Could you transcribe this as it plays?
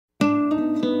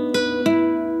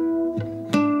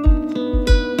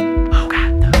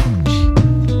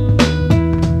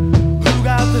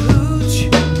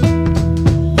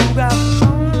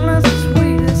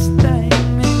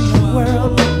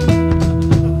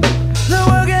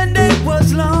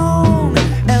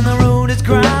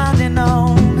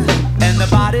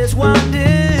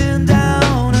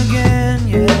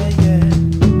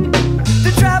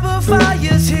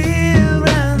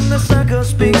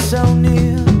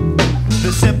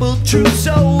The simple truth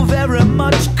so very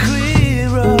much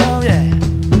clearer, yeah.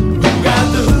 Who got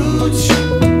the hooch,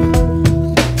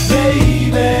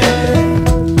 baby?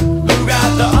 Who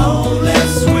got the only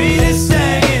sweetest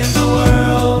thing in the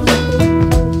world?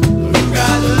 Who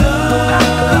got the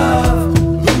love?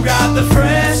 Who got the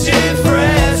freshy,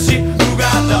 freshy? Who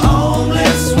got the only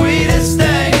sweetest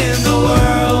thing in the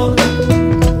world?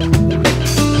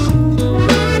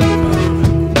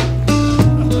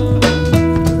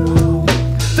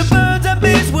 The birds and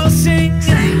bees will sing,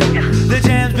 the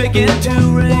jams begin to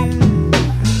ring,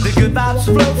 the good vibes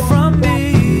flow from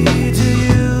me to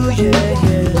you, yeah,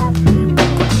 yeah.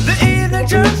 The evening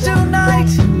turns to night,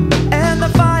 and the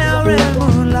fire and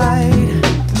moonlight,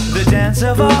 the dance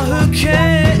of all who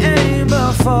came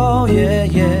before, yeah,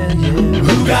 yeah, yeah.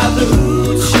 Who got the